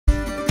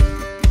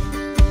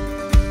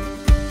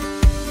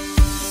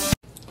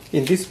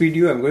In this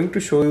video I'm going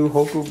to show you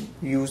how to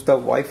use the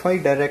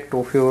Wi-Fi-Direct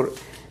of your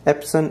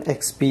Epson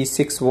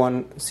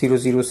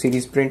XP6100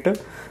 series printer.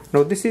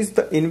 Now this is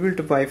the inbuilt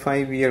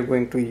Wi-Fi we are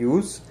going to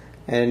use,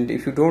 and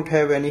if you don't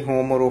have any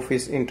home or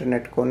office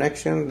internet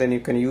connection, then you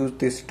can use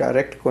this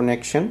direct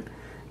connection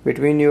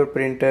between your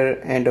printer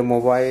and a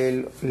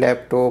mobile,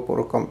 laptop or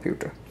a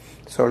computer.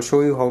 So I'll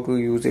show you how to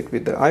use it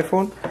with the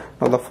iPhone.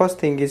 Now the first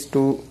thing is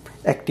to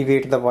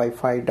activate the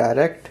Wi-Fi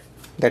Direct,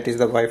 that is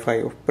the Wi-Fi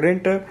of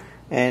printer,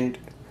 and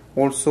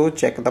also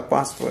check the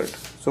password.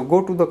 So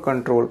go to the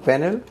control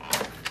panel.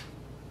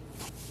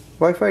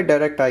 Wi-Fi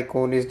Direct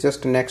icon is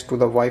just next to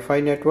the Wi-Fi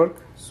network.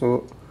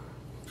 So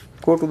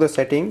go to the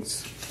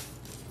settings,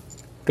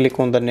 click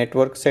on the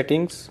network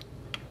settings,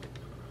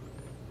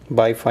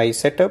 Wi-Fi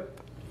setup,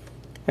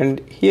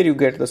 and here you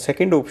get the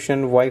second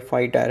option,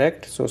 Wi-Fi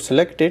Direct. So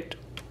select it,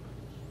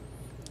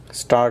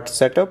 start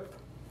setup.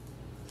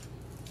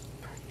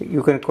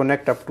 You can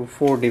connect up to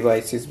 4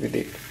 devices with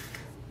it.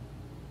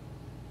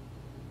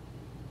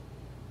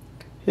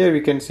 Here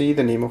we can see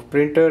the name of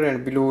printer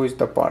and below is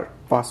the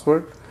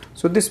password.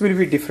 So this will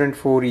be different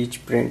for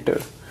each printer.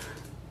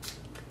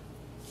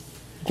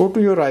 Go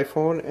to your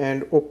iPhone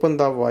and open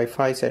the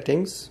Wi-Fi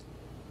settings.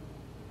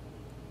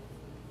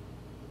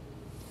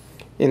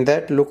 In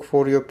that, look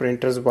for your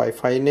printer's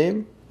Wi-Fi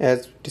name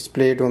as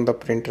displayed on the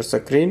printer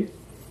screen.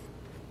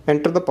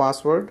 Enter the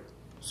password.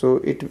 So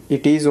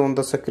it is on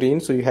the screen,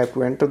 so you have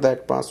to enter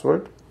that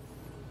password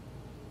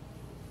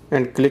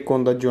and click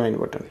on the join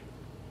button.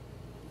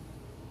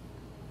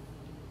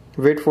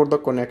 Wait for the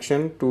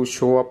connection to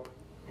show up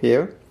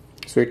here.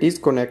 So it is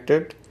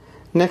connected.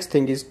 Next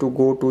thing is to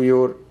go to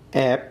your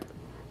app.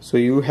 So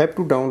you have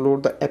to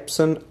download the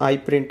Epson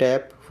iPrint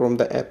app from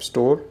the App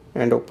Store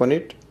and open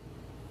it.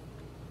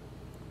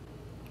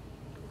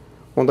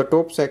 On the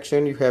top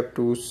section you have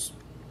to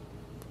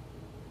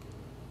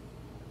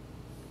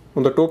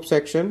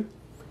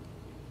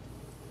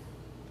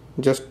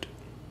just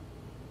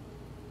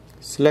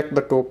select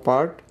the top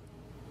part.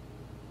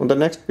 On the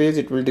next page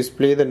it will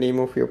display the name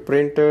of your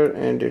printer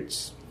and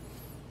its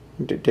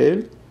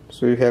detail.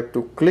 So you have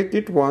to click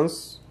it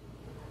once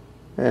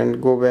and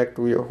go back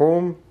to your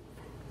home,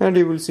 and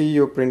you will see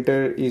your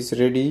printer is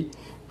ready.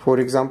 For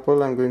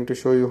example, I'm going to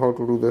show you how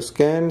to do the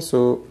scan.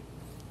 So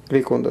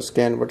click on the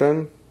scan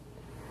button,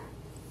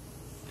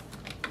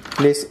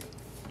 place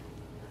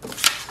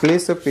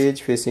a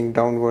page facing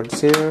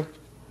downwards here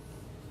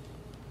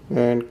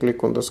and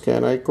click on the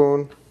scan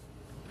icon.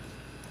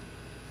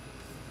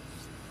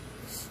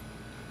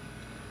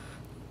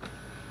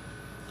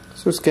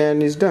 So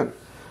scan is done.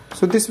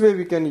 So this way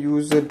we can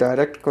use a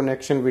direct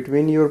connection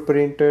between your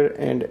printer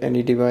and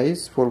any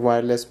device for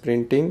wireless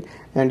printing,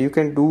 and you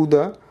can do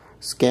the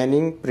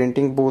scanning,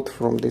 printing both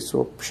from this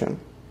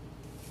option.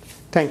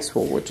 Thanks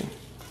for watching.